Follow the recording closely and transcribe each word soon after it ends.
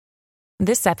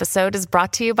This episode is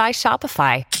brought to you by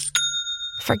Shopify.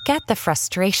 Forget the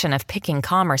frustration of picking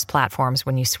commerce platforms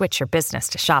when you switch your business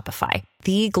to Shopify,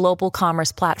 the global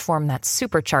commerce platform that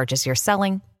supercharges your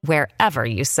selling wherever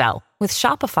you sell. With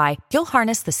Shopify, you'll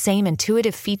harness the same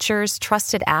intuitive features,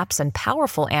 trusted apps, and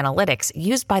powerful analytics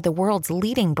used by the world's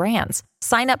leading brands.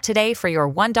 Sign up today for your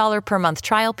 $1 per month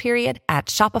trial period at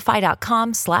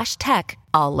shopify.com/tech,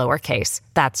 all lowercase.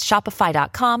 That's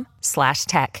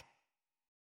shopify.com/tech.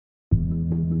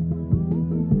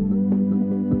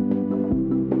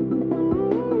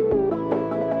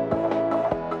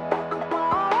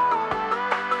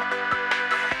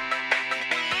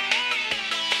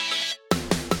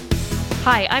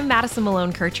 Hi, I'm Madison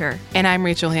Malone Kircher. And I'm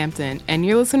Rachel Hampton, and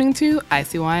you're listening to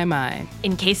ICYMI.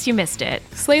 In case you missed it.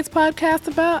 Slate's podcast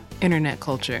about internet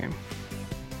culture.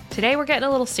 Today we're getting a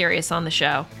little serious on the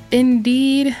show.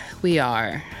 Indeed, we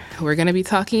are. We're going to be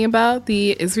talking about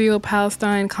the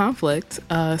Israel-Palestine conflict,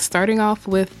 starting off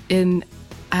with an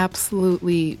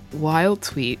absolutely wild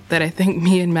tweet that I think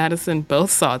me and Madison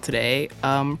both saw today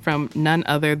from none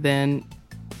other than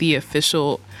the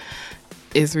official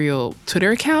Israel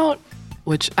Twitter account,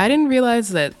 which I didn't realize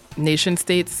that nation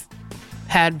states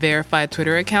had verified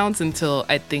Twitter accounts until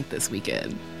I think this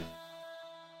weekend.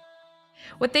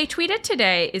 What they tweeted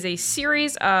today is a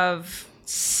series of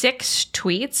 6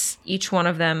 tweets, each one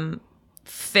of them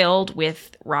filled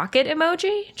with rocket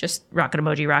emoji, just rocket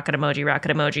emoji, rocket emoji, rocket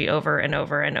emoji over and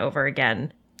over and over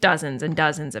again, dozens and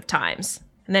dozens of times.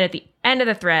 And then at the end of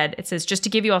the thread, it says, just to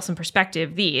give you all some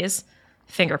perspective, these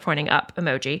finger pointing up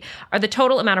emoji, are the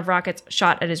total amount of rockets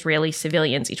shot at Israeli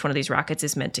civilians. Each one of these rockets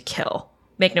is meant to kill.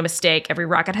 Make no mistake, every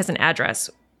rocket has an address.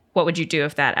 What would you do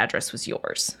if that address was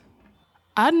yours?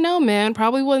 I don't know, man.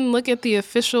 Probably wouldn't look at the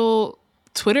official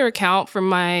Twitter account from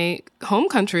my home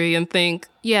country and think,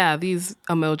 yeah, these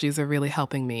emojis are really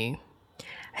helping me.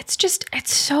 It's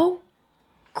so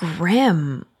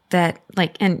grim. That,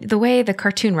 like, and the way the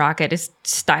cartoon rocket is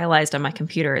stylized on my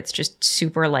computer, it's just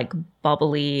super, like,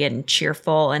 bubbly and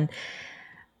cheerful. And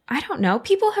I don't know,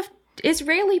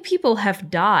 Israeli people have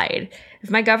died.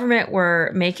 If my government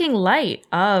were making light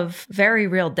of very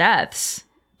real deaths,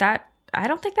 I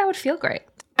don't think that would feel great.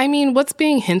 I mean, what's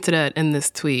being hinted at in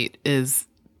this tweet is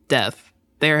death.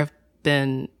 There have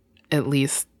been at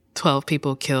least 12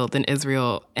 people killed in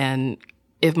Israel, and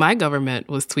if my government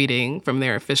was tweeting from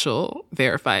their official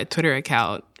verified Twitter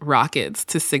account rockets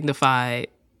to signify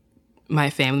my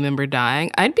family member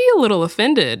dying, I'd be a little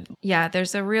offended. Yeah,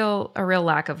 there's a real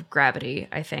lack of gravity,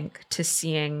 I think, to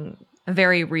seeing a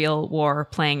very real war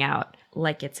playing out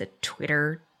like it's a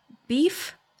Twitter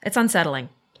beef. It's unsettling.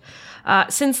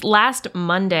 Since last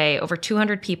Monday, over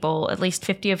 200 people, at least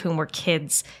 50 of whom were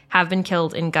kids, have been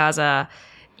killed in Gaza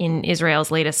in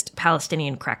Israel's latest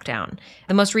Palestinian crackdown.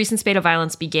 The most recent spate of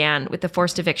violence began with the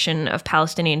forced eviction of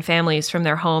Palestinian families from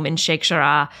their home in Sheikh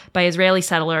Jarrah by Israeli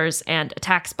settlers and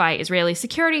attacks by Israeli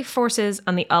security forces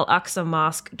on the Al-Aqsa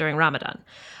Mosque during Ramadan.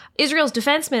 Israel's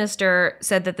defense minister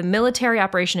said that the military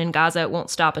operation in Gaza won't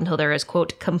stop until there is,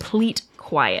 quote, complete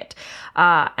quiet.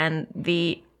 And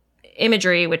the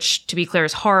imagery, which, to be clear,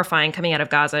 is horrifying, coming out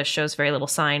of Gaza, shows very little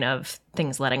sign of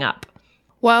things letting up.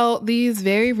 While these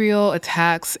very real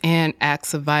attacks and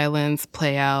acts of violence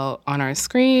play out on our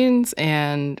screens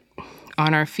and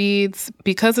on our feeds,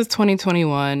 because it's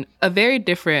 2021, a very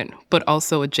different but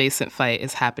also adjacent fight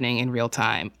is happening in real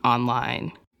time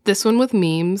online. This one with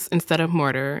memes instead of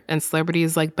mortar, and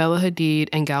celebrities like Bella Hadid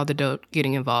and Gal Gadot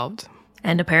getting involved.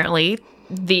 And apparently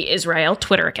the Israel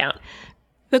Twitter account.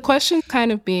 The question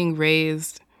kind of being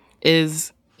raised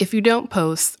is, if you don't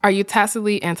post, are you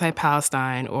tacitly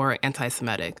anti-Palestine or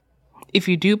anti-Semitic? If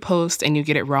you do post and you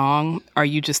get it wrong, are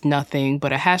you just nothing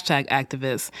but a hashtag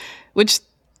activist? Which,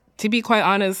 to be quite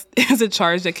honest, is a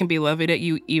charge that can be levied at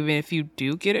you even if you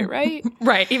do get it right.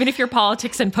 Right. Even if your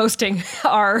politics and posting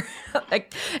are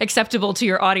acceptable to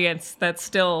your audience, that's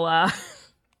still...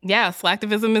 Yeah,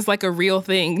 slacktivism is like a real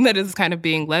thing that is kind of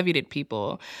being levied at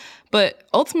people. But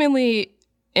ultimately,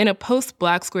 in a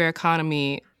post-Black Square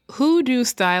economy, who do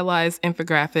stylized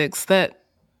infographics that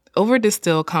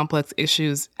over-distill complex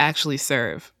issues actually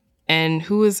serve? And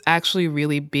who is actually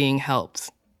really being helped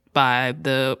by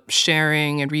the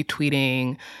sharing and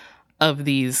retweeting of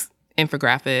these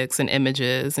infographics and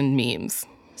images and memes?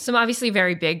 Some obviously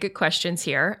very big questions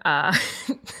here.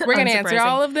 We're going to answer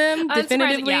all of them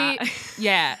definitively.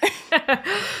 Yeah.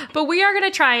 But we are going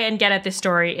to try and get at this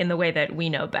story in the way that we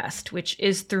know best, which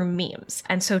is through memes.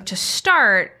 And so to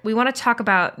start, we want to talk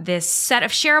about this set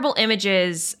of shareable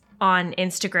images on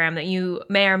Instagram that you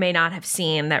may or may not have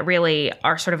seen that really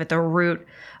are sort of at the root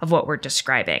of what we're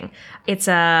describing. It's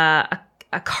a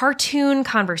a cartoon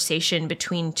conversation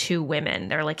between two women.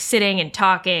 They're like sitting and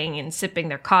talking and sipping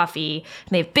their coffee, and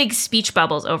they have big speech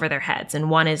bubbles over their heads. And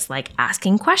one is like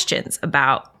asking questions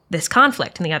about this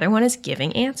conflict, and the other one is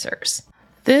giving answers.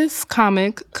 This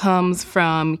comic comes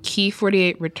from Key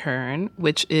 48 Return,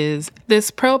 which is this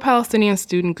pro-Palestinian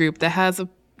student group that has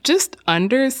just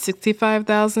under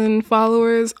 65,000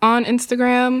 followers on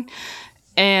Instagram.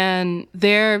 And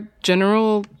their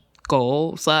general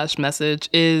goal / message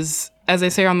is, as they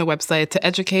say on the website, to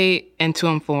educate and to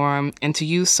inform and to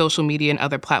use social media and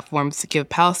other platforms to give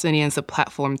Palestinians a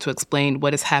platform to explain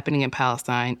what is happening in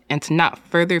Palestine and to not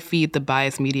further feed the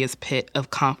biased media's pit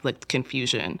of conflict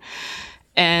confusion.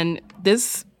 And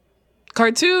this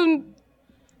cartoon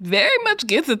very much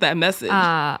gets at that message.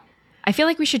 I feel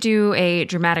like we should do a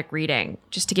dramatic reading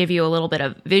just to give you a little bit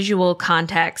of visual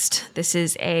context. This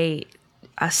is a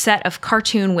set of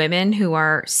cartoon women who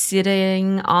are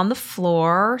sitting on the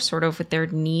floor, sort of with their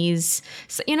knees,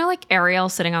 like Ariel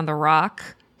sitting on the rock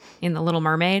in The Little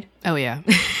Mermaid. Oh, yeah.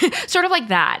 Sort of like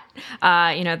that.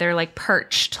 They're like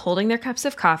perched, holding their cups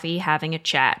of coffee, having a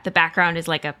chat. The background is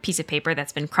like a piece of paper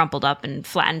that's been crumpled up and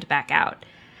flattened back out.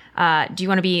 Do you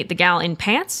want to be the gal in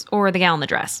pants or the gal in the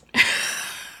dress?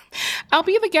 I'll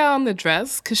be the gal in the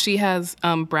dress because she has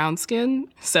brown skin,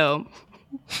 so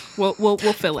we'll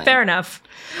fill in. Fair enough.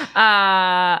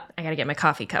 I gotta get my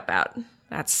coffee cup out.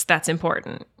 That's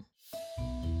important.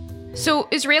 So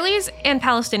Israelis and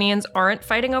Palestinians aren't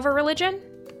fighting over religion?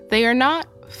 They are not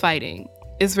fighting.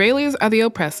 Israelis are the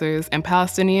oppressors and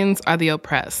Palestinians are the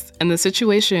oppressed, and the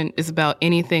situation is about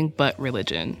anything but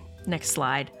religion. Next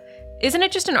slide. Isn't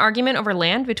it just an argument over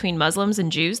land between Muslims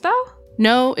and Jews, though?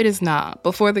 No, it is not.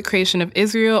 Before the creation of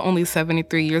Israel, only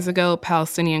 73 years ago,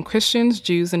 Palestinian Christians,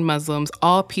 Jews, and Muslims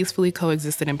all peacefully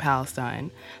coexisted in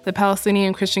Palestine. The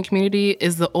Palestinian Christian community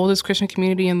is the oldest Christian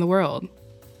community in the world.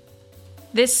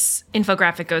 This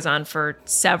infographic goes on for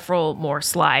several more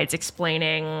slides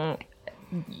explaining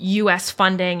U.S.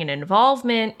 funding and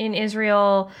involvement in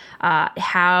Israel,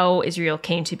 how Israel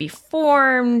came to be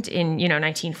formed in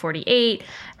 1948.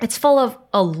 It's full of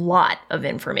a lot of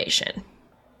information.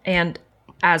 And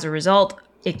as a result,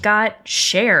 it got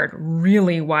shared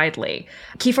really widely.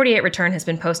 Key 48 Return has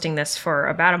been posting this for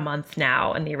about a month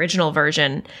now, and the original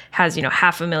version has,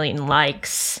 500,000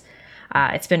 likes.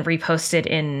 It's been reposted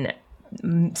in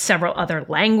several other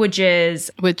languages.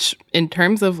 Which, in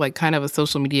terms of kind of a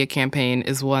social media campaign,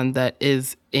 is one that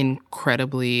is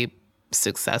incredibly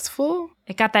successful.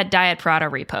 It got that Diet Prada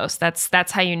repost.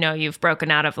 That's how you know you've broken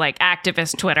out of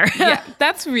activist Twitter. Yeah,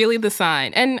 that's really the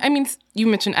sign. And I mean, you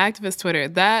mentioned activist Twitter.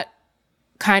 That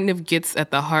kind of gets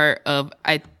at the heart of,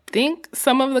 I think,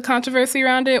 some of the controversy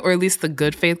around it, or at least the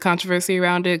good faith controversy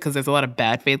around it, because there's a lot of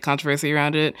bad faith controversy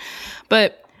around it.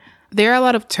 But there are a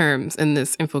lot of terms in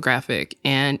this infographic,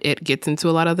 and it gets into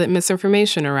a lot of the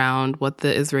misinformation around what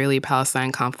the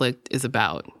Israeli-Palestine conflict is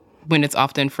about, when it's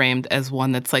often framed as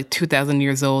one that's 2,000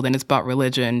 years old and it's about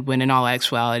religion, when in all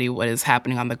actuality, what is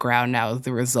happening on the ground now is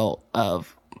the result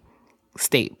of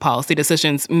state policy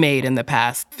decisions made in the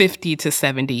past 50 to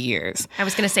 70 years. I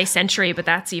was going to say century, but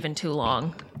that's even too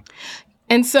long.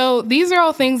 And so these are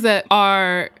all things that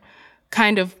are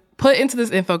kind of put into this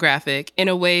infographic in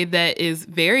a way that is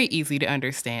very easy to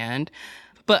understand.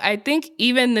 But I think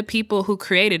even the people who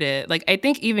created it, I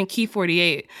think even Key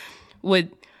 48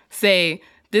 would say,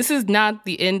 this is not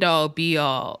the end-all,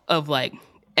 be-all of,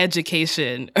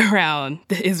 education around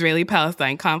the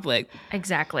Israeli-Palestine conflict.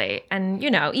 Exactly. And,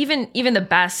 even the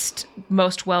best,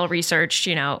 most well-researched,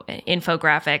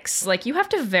 infographics, you have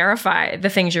to verify the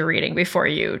things you're reading before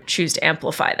you choose to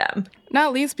amplify them.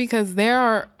 Not least because there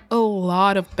are a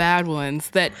lot of bad ones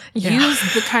that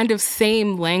use the kind of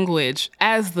same language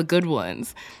as the good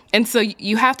ones. And so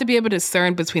you have to be able to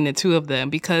discern between the two of them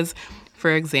because,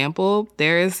 for example,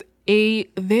 there is a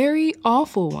very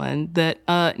awful one that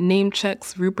name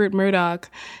checks Rupert Murdoch,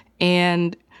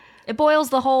 and it boils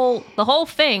the whole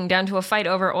thing down to a fight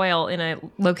over oil in a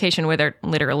location where there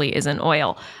literally isn't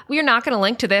oil. We are not going to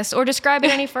link to this or describe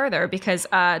it any further because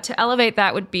to elevate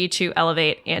that would be to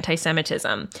elevate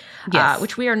anti-Semitism,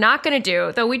 which we are not going to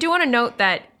do. Though we do want to note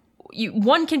that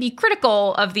one can be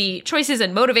critical of the choices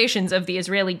and motivations of the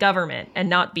Israeli government and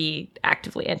not be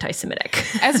actively anti-Semitic.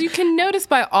 As you can notice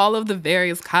by all of the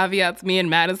various caveats me and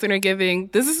Madison are giving,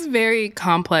 this is a very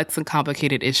complex and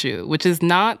complicated issue, which is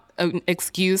not an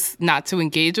excuse not to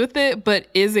engage with it, but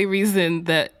is a reason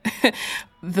that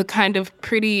the kind of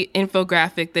pretty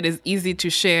infographic that is easy to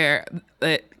share,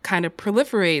 that kind of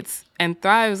proliferates and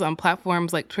thrives on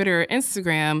platforms like Twitter or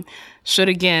Instagram, should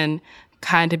again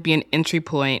kind of be an entry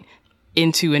point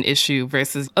into an issue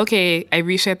versus, okay, I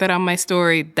reshared that on my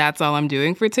story. That's all I'm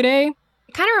doing for today.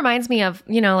 It kind of reminds me of,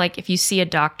 like if you see a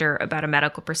doctor about a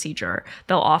medical procedure,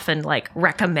 they'll often like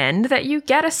recommend that you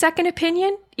get a second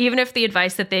opinion, even if the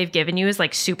advice that they've given you is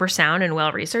like super sound and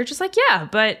well-researched. It's like, yeah,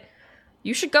 but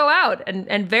you should go out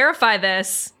and verify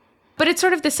this. But it's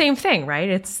sort of the same thing, right?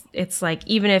 It's like,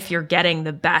 even if you're getting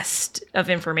the best of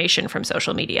information from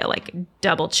social media, like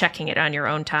double checking it on your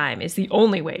own time is the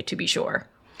only way to be sure.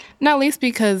 Not least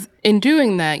because in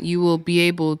doing that, you will be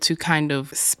able to kind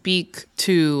of speak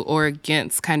to or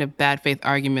against kind of bad faith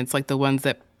arguments like the ones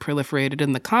that proliferated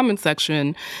in the comment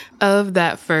section of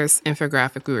that first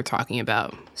infographic we were talking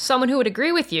about. Someone who would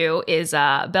agree with you is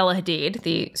Bella Hadid,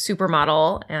 the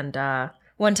supermodel and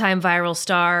one-time viral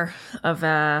star of...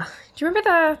 do you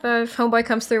remember the homeboy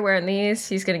comes through wearing these?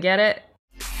 He's gonna get it.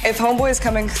 If homeboy is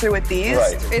coming through with these,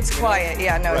 it's quiet.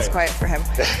 Yeah, no, it's quiet for him.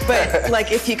 But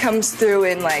like if he comes through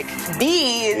in like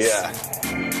these,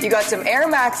 you got some Air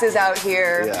Maxes out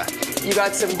here. Yeah. You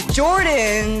got some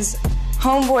Jordans.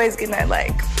 Homeboy's gonna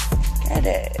like get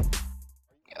it.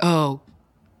 Oh,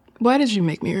 why did you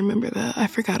make me remember that? I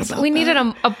forgot about that. We needed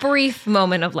a brief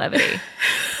moment of levity.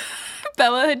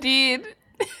 Bella Hadid.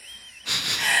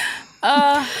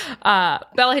 Bella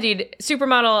Hadid,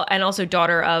 supermodel and also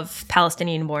daughter of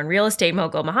Palestinian-born real estate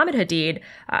mogul Mohammed Hadid,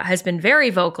 has been very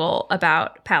vocal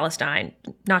about Palestine,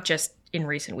 not just in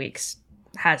recent weeks,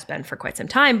 has been for quite some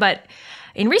time, but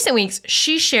in recent weeks,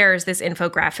 she shares this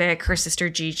infographic. Her sister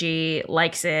Gigi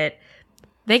likes it.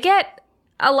 They get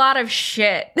a lot of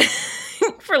shit,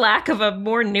 for lack of a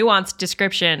more nuanced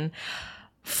description,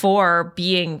 for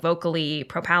being vocally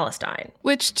pro-Palestine.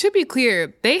 Which, to be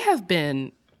clear, they have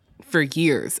been for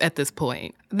years at this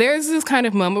point. There's this kind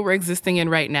of moment we're existing in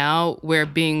right now where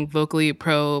being vocally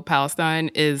pro-Palestine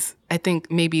is, I think,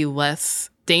 maybe less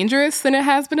dangerous than it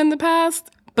has been in the past.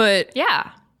 But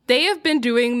yeah, they have been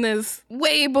doing this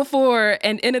way before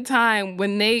and in a time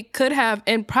when they could have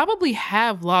and probably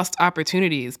have lost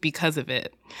opportunities because of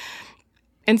it.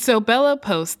 And so Bella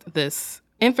posts this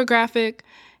infographic,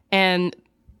 and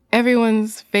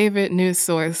everyone's favorite news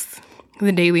source,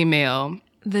 the Daily Mail.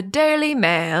 The Daily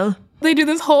Mail. They do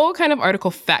this whole kind of article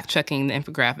fact-checking the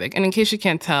infographic. And in case you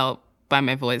can't tell by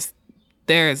my voice,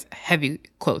 there's heavy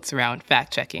quotes around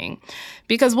fact-checking.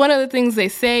 Because one of the things they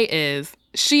say is,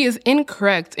 she is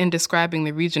incorrect in describing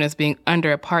the region as being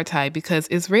under apartheid because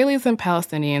Israelis and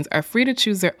Palestinians are free to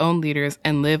choose their own leaders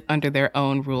and live under their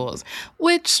own rules,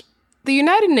 which the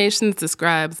United Nations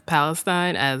describes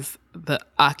Palestine as the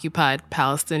occupied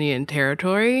Palestinian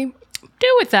territory.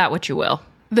 Do with that what you will.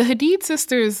 The Hadid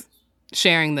sisters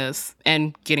sharing this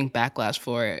and getting backlash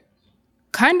for it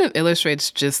kind of illustrates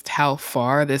just how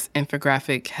far this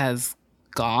infographic has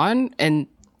gone and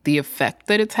the effect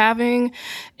that it's having.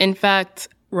 In fact,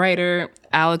 writer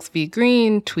Alex V.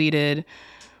 Green tweeted,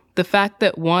 "The fact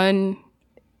that one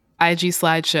IG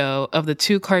slideshow of the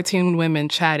two cartoon women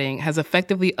chatting has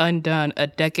effectively undone a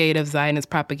decade of Zionist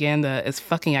propaganda is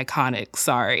fucking iconic.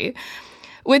 Sorry."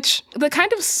 Which, the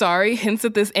kind of sorry hints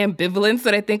at this ambivalence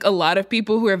that I think a lot of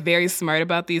people who are very smart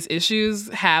about these issues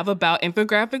have about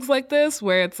infographics like this,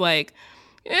 where it's like,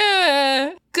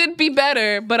 could be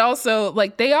better, but also,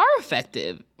 like, they are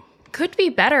effective. Could be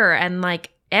better, and, like,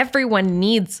 everyone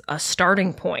needs a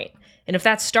starting point. And if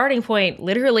that starting point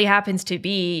literally happens to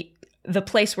be the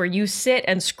place where you sit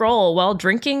and scroll while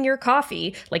drinking your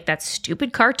coffee, like that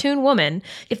stupid cartoon woman,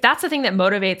 if that's the thing that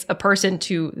motivates a person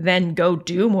to then go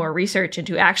do more research and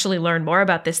to actually learn more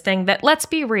about this thing that, let's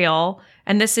be real,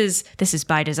 and this is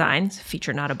by design, it's a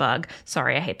feature, not a bug.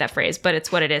 Sorry, I hate that phrase, but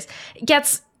it's what it is. It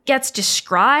gets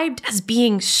described as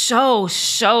being so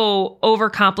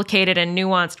overcomplicated and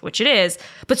nuanced, which it is,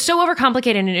 but so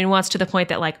overcomplicated and nuanced to the point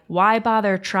that, like, why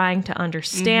bother trying to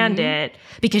understand it?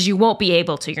 Because you won't be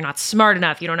able to. You're not smart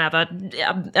enough. You don't have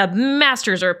a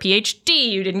master's or a PhD.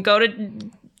 You didn't go to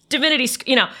divinity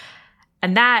school,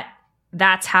 and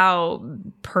that's how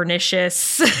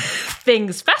pernicious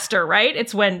things fester, right?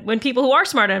 It's when people who are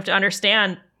smart enough to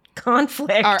understand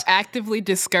conflict are actively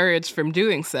discouraged from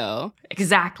doing so.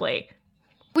 Exactly.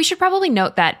 We should probably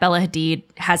note that Bella Hadid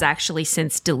has actually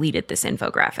since deleted this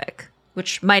infographic,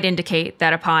 which might indicate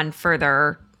that upon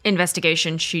further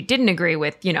investigation, she didn't agree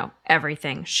with,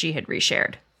 everything she had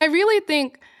reshared. I really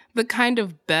think the kind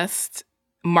of best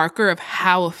marker of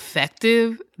how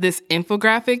effective this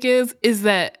infographic is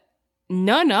that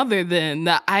none other than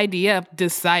the IDF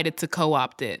decided to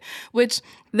co-opt it, which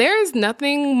there is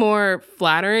nothing more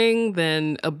flattering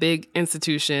than a big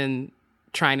institution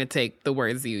trying to take the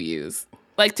words you use.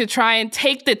 Like, to try and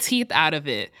take the teeth out of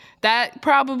it. That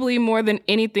probably more than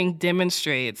anything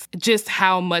demonstrates just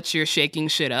how much you're shaking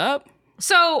shit up.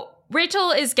 So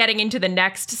Rachel is getting into the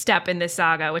next step in this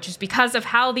saga, which is because of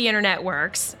how the internet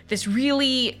works, this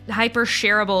really hyper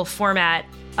shareable format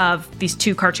of these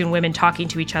two cartoon women talking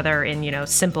to each other in,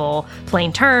 simple,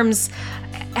 plain terms,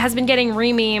 has been getting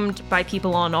rememed by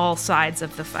people on all sides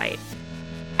of the fight.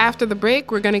 After the break,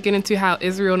 we're going to get into how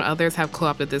Israel and others have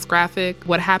co-opted this graphic,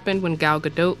 what happened when Gal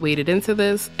Gadot waded into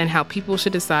this, and how people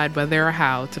should decide whether or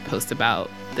how to post about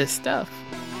this stuff.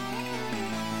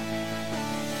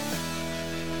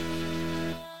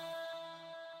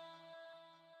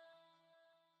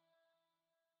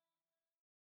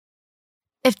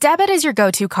 If debit is your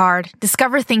go-to card,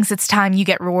 Discover thinks it's time you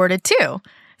get rewarded too.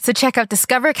 So check out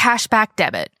Discover Cashback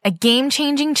Debit, a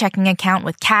game-changing checking account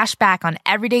with cash back on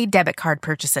everyday debit card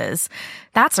purchases.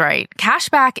 That's right,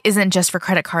 cashback isn't just for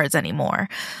credit cards anymore.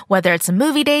 Whether it's a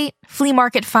movie date, flea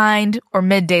market find, or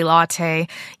midday latte,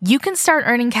 you can start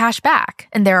earning cash back,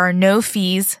 and there are no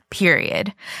fees,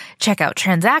 period. Check out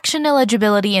transaction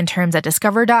eligibility and terms at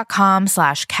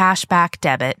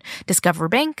discover.com/cashbackdebit. Discover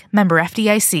Bank, member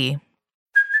FDIC.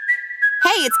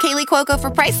 Hey, it's Kaylee Cuoco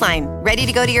for Priceline. Ready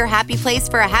to go to your happy place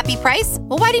for a happy price?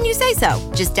 Well, why didn't you say so?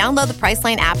 Just download the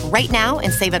Priceline app right now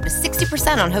and save up to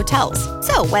 60% on hotels.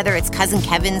 So whether it's Cousin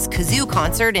Kevin's Kazoo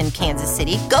Concert in Kansas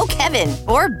City, go Kevin,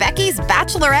 or Becky's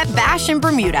Bachelorette Bash in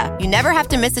Bermuda, you never have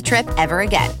to miss a trip ever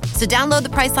again. So download the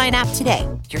Priceline app today.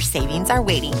 Your savings are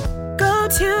waiting. Go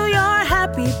to your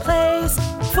happy place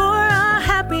for a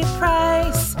happy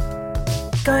price.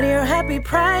 Go to your happy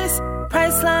price,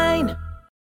 Priceline.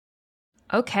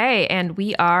 Okay, and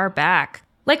we are back.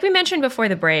 Like we mentioned before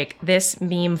the break, this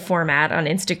meme format on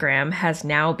Instagram has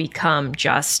now become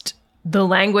just the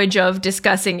language of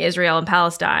discussing Israel and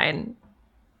Palestine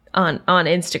on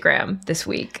Instagram this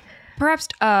week. Perhaps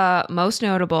most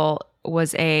notable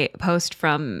was a post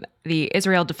from the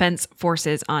Israel Defense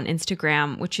Forces on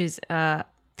Instagram, which is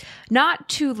not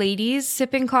two ladies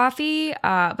sipping coffee,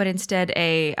 but instead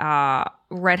a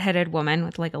redheaded woman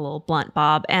with like a little blunt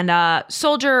bob and a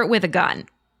soldier with a gun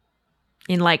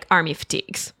in like army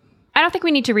fatigues. I don't think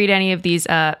we need to read any of these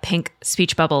pink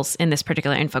speech bubbles in this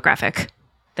particular infographic.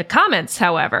 The comments,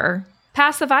 however,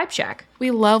 pass the vibe check.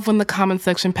 We love when the comment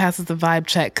section passes the vibe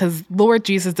check because Lord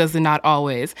Jesus does it not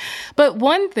always. But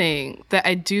one thing that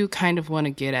I do kind of want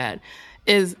to get at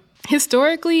is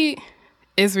historically,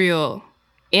 Israel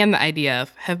and the IDF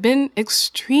have been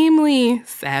extremely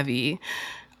savvy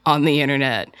on the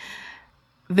internet.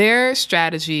 Their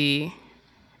strategy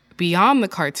beyond the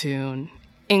cartoon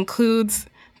includes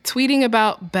tweeting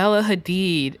about Bella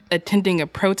Hadid attending a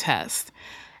protest.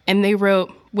 And they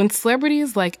wrote, when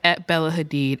celebrities like Bella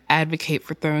Hadid advocate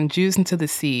for throwing Jews into the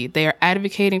sea, they are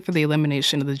advocating for the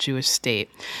elimination of the Jewish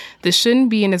state. This shouldn't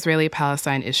be an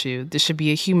Israeli-Palestine issue. This should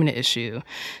be a human issue.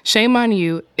 Shame on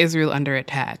you, Israel under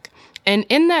attack. And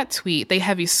in that tweet, they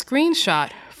have a screenshot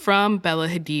from Bella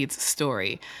Hadid's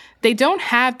story. They don't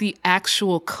have the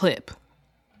actual clip.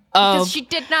 Because she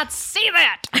did not say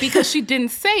that. Because she didn't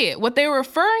say it. What they were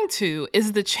referring to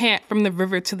is the chant from the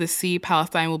river to the sea,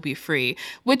 Palestine will be free,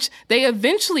 which they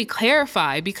eventually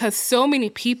clarify because so many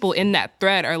people in that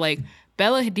thread are like,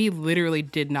 Bella Hadid literally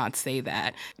did not say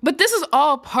that. But this is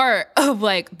all part of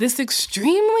like this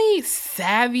extremely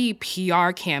savvy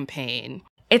PR campaign.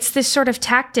 It's this sort of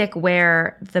tactic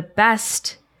where the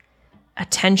best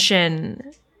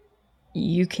attention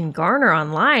you can garner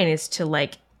online is to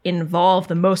like involve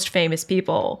the most famous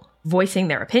people voicing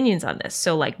their opinions on this.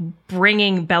 So like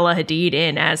bringing Bella Hadid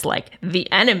in as like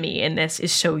the enemy in this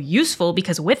is so useful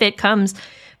because with it comes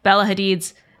Bella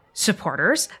Hadid's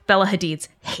supporters, Bella Hadid's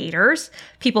haters,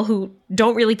 people who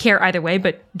don't really care either way,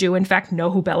 but do in fact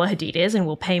know who Bella Hadid is and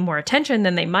will pay more attention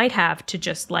than they might have to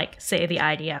just like, say, the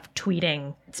IDF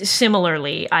tweeting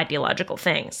similarly ideological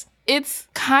things. It's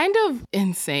kind of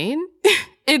insane.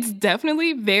 It's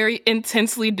definitely very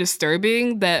intensely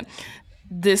disturbing that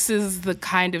this is the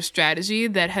kind of strategy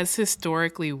that has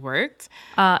historically worked.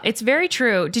 It's very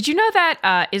true. Did you know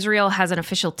that Israel has an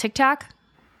official TikTok?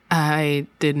 I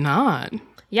did not.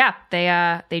 Yeah,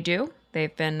 they do.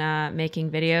 They've been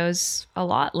making videos a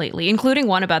lot lately, including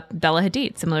one about Bella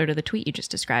Hadid, similar to the tweet you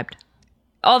just described.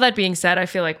 All that being said, I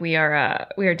feel like we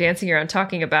are dancing around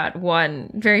talking about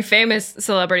one very famous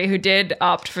celebrity who did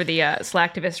opt for the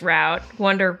slacktivist route,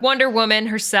 Wonder Woman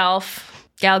herself,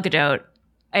 Gal Gadot,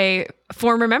 a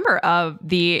former member of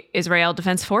the Israel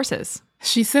Defense Forces.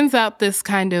 She sends out this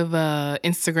kind of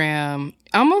Instagram,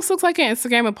 almost looks like an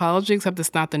Instagram apology, except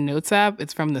it's not the Notes app.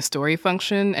 It's from the story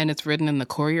function, and it's written in the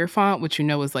Courier font, which you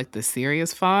know is like the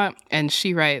serious font. And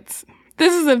she writes,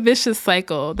 "This is a vicious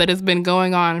cycle that has been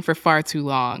going on for far too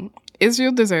long.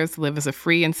 Israel deserves to live as a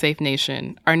free and safe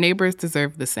nation. Our neighbors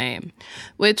deserve the same."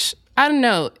 Which I don't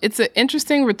know. It's an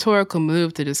interesting rhetorical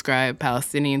move to describe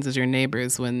Palestinians as your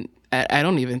neighbors when I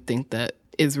don't even think that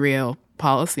Israel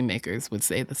policymakers would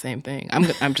say the same thing.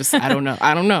 I'm just I don't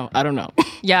know.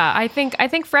 Yeah, I think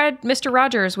Fred, Mr.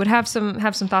 Rogers, would have some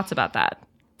thoughts about that.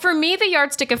 For me, the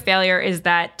yardstick of failure is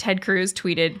that Ted Cruz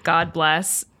tweeted, "God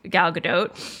bless Gal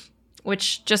Gadot,"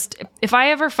 which just, if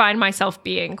I ever find myself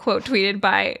being quote tweeted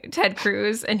by Ted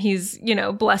Cruz and he's,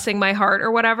 blessing my heart or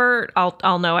whatever,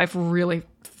 I'll know I've really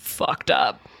fucked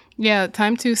up. Yeah,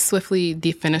 time to swiftly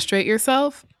defenestrate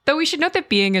yourself. Though we should note that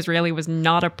being Israeli was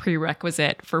not a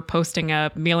prerequisite for posting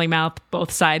a mealy-mouthed,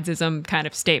 both-sidesism kind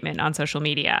of statement on social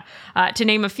media. To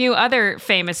name a few other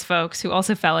famous folks who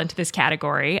also fell into this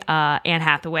category, Anne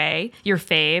Hathaway, your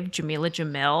fave, Jamila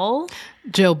Jamil.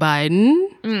 Joe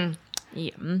Biden.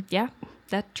 Yeah,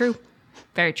 that's true.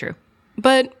 Very true.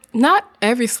 But not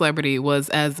every celebrity was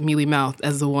as mealy-mouthed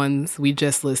as the ones we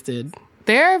just listed.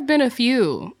 There have been a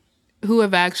few who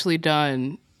have actually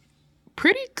done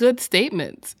pretty good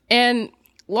statements, and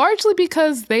largely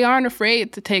because they aren't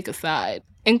afraid to take a side,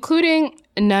 including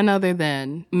none other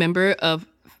than member of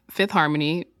Fourth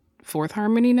Harmony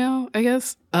now, I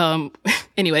guess.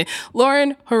 Anyway,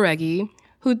 Lauren Jauregui,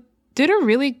 who did a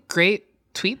really great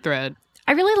tweet thread.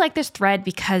 I really like this thread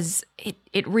because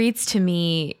it reads to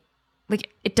me like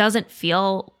it doesn't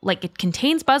feel like it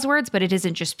contains buzzwords, but it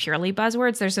isn't just purely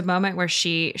buzzwords. There's a moment where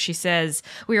she says,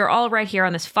 "We are all right here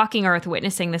on this fucking earth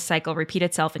witnessing this cycle repeat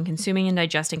itself and consuming and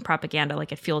digesting propaganda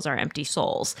like it fuels our empty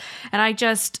souls." And I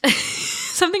just,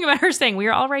 something about her saying, "We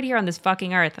are all right here on this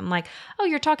fucking earth." I'm like, oh,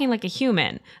 you're talking like a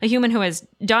human who has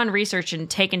done research and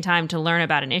taken time to learn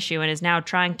about an issue and is now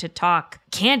trying to talk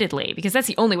candidly, because that's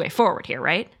the only way forward here,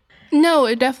 right? No,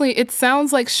 it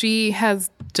sounds like she has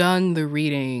done the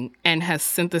reading and has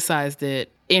synthesized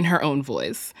it in her own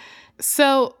voice.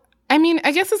 So, I mean,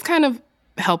 I guess it's kind of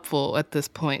helpful at this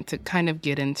point to kind of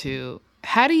get into,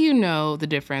 how do you know the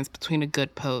difference between a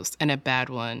good post and a bad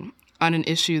one on an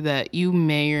issue that you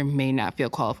may or may not feel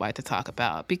qualified to talk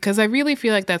about? Because I really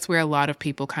feel like that's where a lot of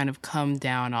people kind of come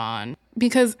down on.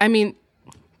 Because, I mean,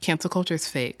 cancel culture is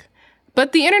fake.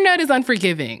 But the internet is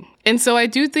unforgiving. And so I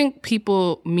do think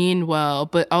people mean well,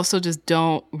 but also just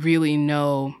don't really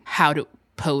know how to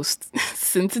post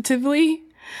sensitively.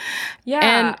 Yeah.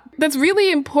 And that's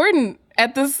really important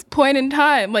at this point in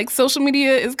time. Like, social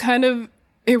media is kind of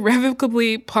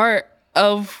irrevocably part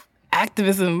of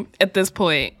activism at this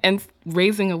point and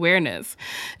raising awareness.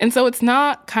 And so it's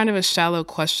not kind of a shallow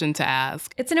question to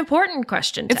ask. It's an important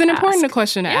question to ask. It's an important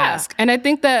question to ask. And I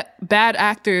think that bad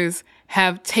actors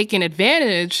have taken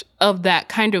advantage of that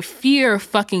kind of fear of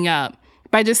fucking up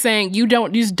by just saying you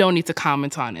just don't need to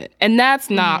comment on it. And that's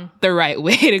not the right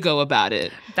way to go about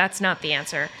it. That's not the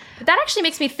answer. But that actually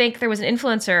makes me think there was an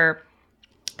influencer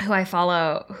who I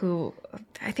follow who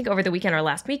I think over the weekend or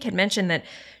last week had mentioned that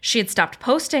she had stopped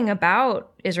posting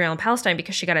about Israel and Palestine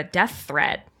because she got a death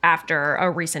threat after a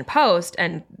recent post.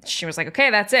 And she was like, okay,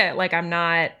 that's it. Like, I'm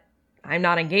not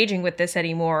engaging with this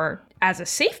anymore as a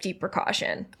safety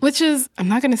precaution. Which is, I'm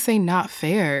not going to say not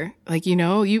fair. Like,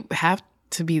 you have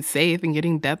to be safe, and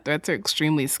getting death threats are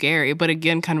extremely scary. But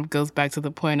again, kind of goes back to the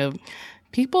point of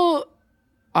people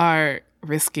are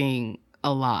risking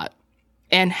a lot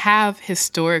and have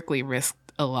historically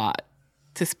risked a lot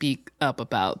to speak up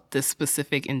about this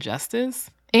specific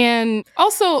injustice. And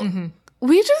also,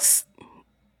 we just,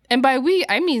 and by we,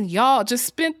 I mean y'all, just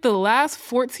spent the last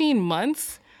 14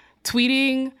 months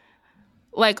tweeting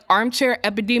like armchair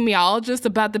epidemiologists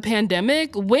about the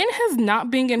pandemic. When has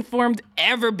not being informed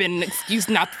ever been an excuse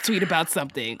not to tweet about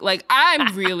something? Like,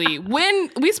 when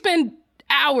we spend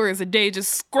hours a day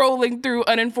just scrolling through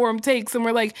uninformed takes and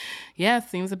we're like, yeah,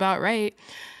 seems about right.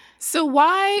 So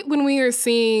why, when we are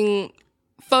seeing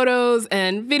photos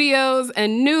and videos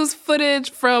and news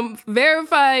footage from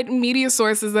verified media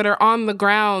sources that are on the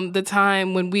ground, the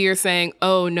time when we are saying,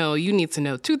 oh no, you need to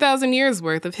know 2,000 years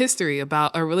worth of history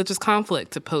about a religious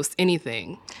conflict to post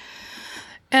anything?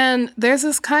 And there's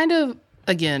this kind of,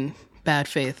 again, bad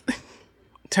faith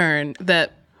turn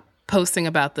that posting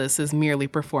about this is merely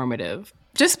performative.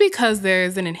 Just because there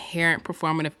is an inherent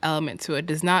performative element to it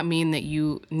does not mean that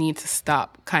you need to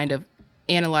stop kind of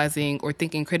analyzing or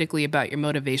thinking critically about your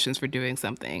motivations for doing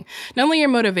something. Not only your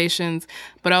motivations,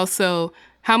 but also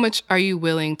how much are you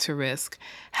willing to risk?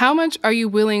 How much are you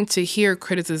willing to hear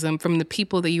criticism from the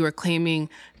people that you are claiming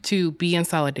to be in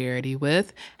solidarity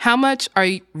with? How much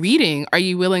reading are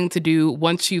you willing to do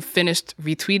once you've finished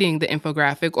retweeting the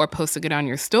infographic or posting it on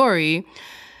your story?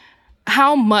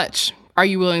 How much are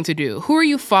you willing to do? Who are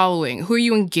you following? Who are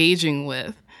you engaging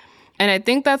with? And I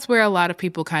think that's where a lot of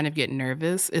people kind of get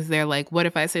nervous, is they're like, what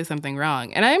if I say something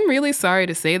wrong? And I'm really sorry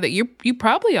to say that you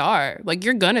probably are. Like,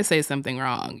 you're going to say something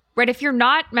wrong. Right. If you're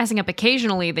not messing up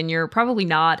occasionally, then you're probably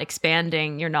not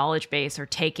expanding your knowledge base or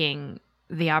taking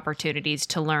the opportunities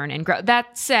to learn and grow.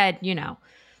 That said, you know,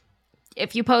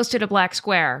 if you posted a black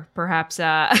square, perhaps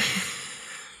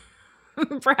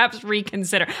perhaps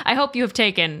reconsider. I hope you have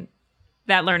taken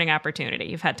that learning opportunity.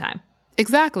 You've had time.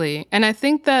 Exactly. And I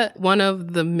think that one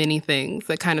of the many things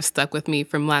that kind of stuck with me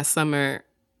from last summer,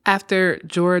 after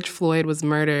George Floyd was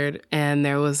murdered and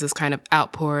there was this kind of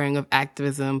outpouring of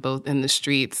activism both in the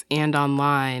streets and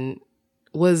online,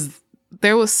 was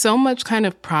there was so much kind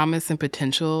of promise and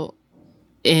potential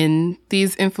in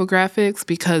these infographics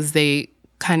because they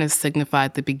kind of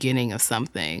signified the beginning of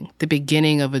something, the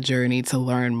beginning of a journey to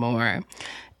learn more.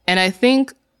 And I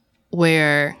think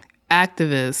where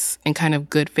activists and kind of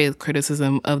good faith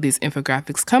criticism of these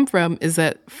infographics come from is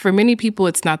that for many people,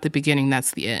 it's not the beginning,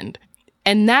 that's the end.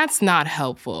 And that's not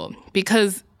helpful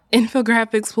because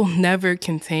infographics will never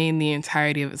contain the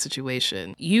entirety of a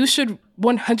situation. You should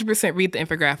 100% read the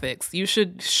infographics. You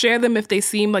should share them if they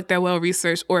seem like they're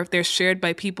well-researched or if they're shared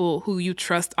by people who you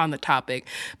trust on the topic.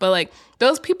 But like,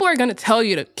 those people are going to tell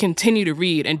you to continue to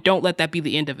read, and don't let that be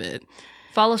the end of it.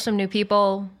 Follow some new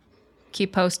people.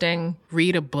 Keep posting.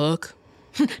 Read a book.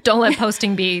 Don't let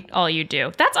posting be all you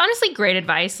do. That's honestly great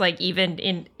advice, like even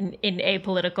in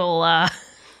apolitical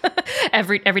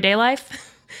everyday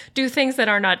life. Do things that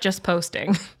are not just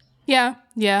posting. Yeah.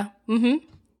 Mm-hmm.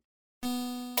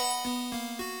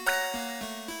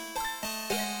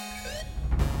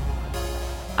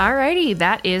 Alrighty,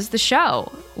 that is the show.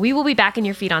 We will be back in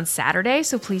your feed on Saturday,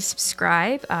 so please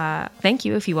subscribe. Thank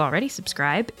you if you already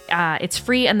subscribe. It's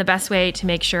free and the best way to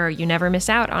make sure you never miss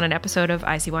out on an episode of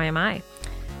ICYMI.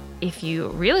 If you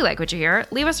really like what you hear,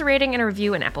 leave us a rating and a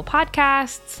review in Apple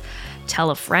Podcasts.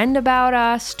 Tell a friend about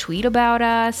us, tweet about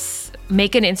us,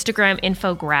 make an Instagram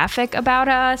infographic about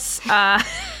us.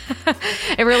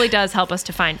 It really does help us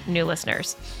to find new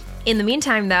listeners. In the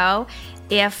meantime, though,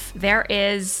 if there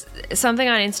is something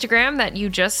on Instagram that you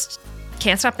just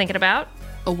can't stop thinking about,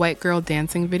 a white girl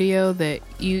dancing video that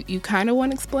you kind of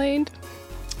want explained,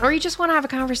 or you just want to have a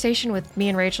conversation with me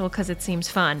and Rachel because it seems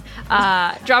fun,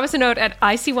 drop us a note at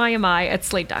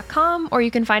ICYMI@slate.com, or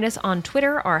you can find us on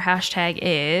Twitter. Our hashtag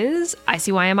is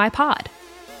ICYMIPod.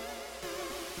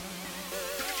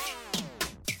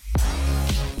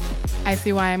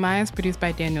 ICYMI is produced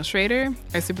by Daniel Schrader.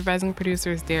 Our supervising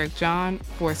producer is Derek John.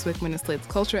 Forrest Wickman is Slate's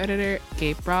culture editor.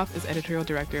 Gabe Roth is editorial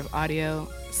director of audio.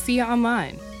 See ya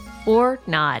online. Or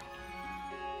not.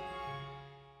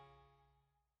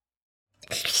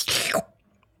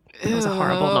 That was a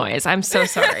horrible noise. I'm so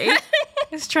sorry. I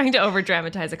was trying to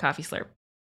over-dramatize a coffee slurp.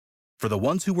 For the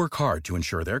ones who work hard to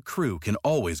ensure their crew can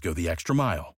always go the extra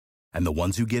mile, and the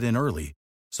ones who get in early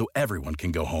so everyone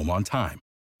can go home on time,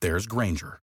 there's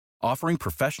Grainger, offering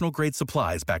professional-grade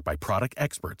supplies backed by product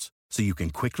experts so you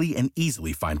can quickly and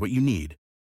easily find what you need.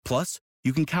 Plus,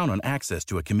 you can count on access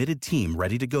to a committed team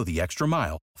ready to go the extra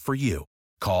mile for you.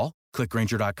 Call, click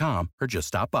Grainger.com, or just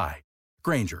stop by.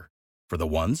 Grainger, for the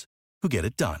ones who get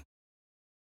it done.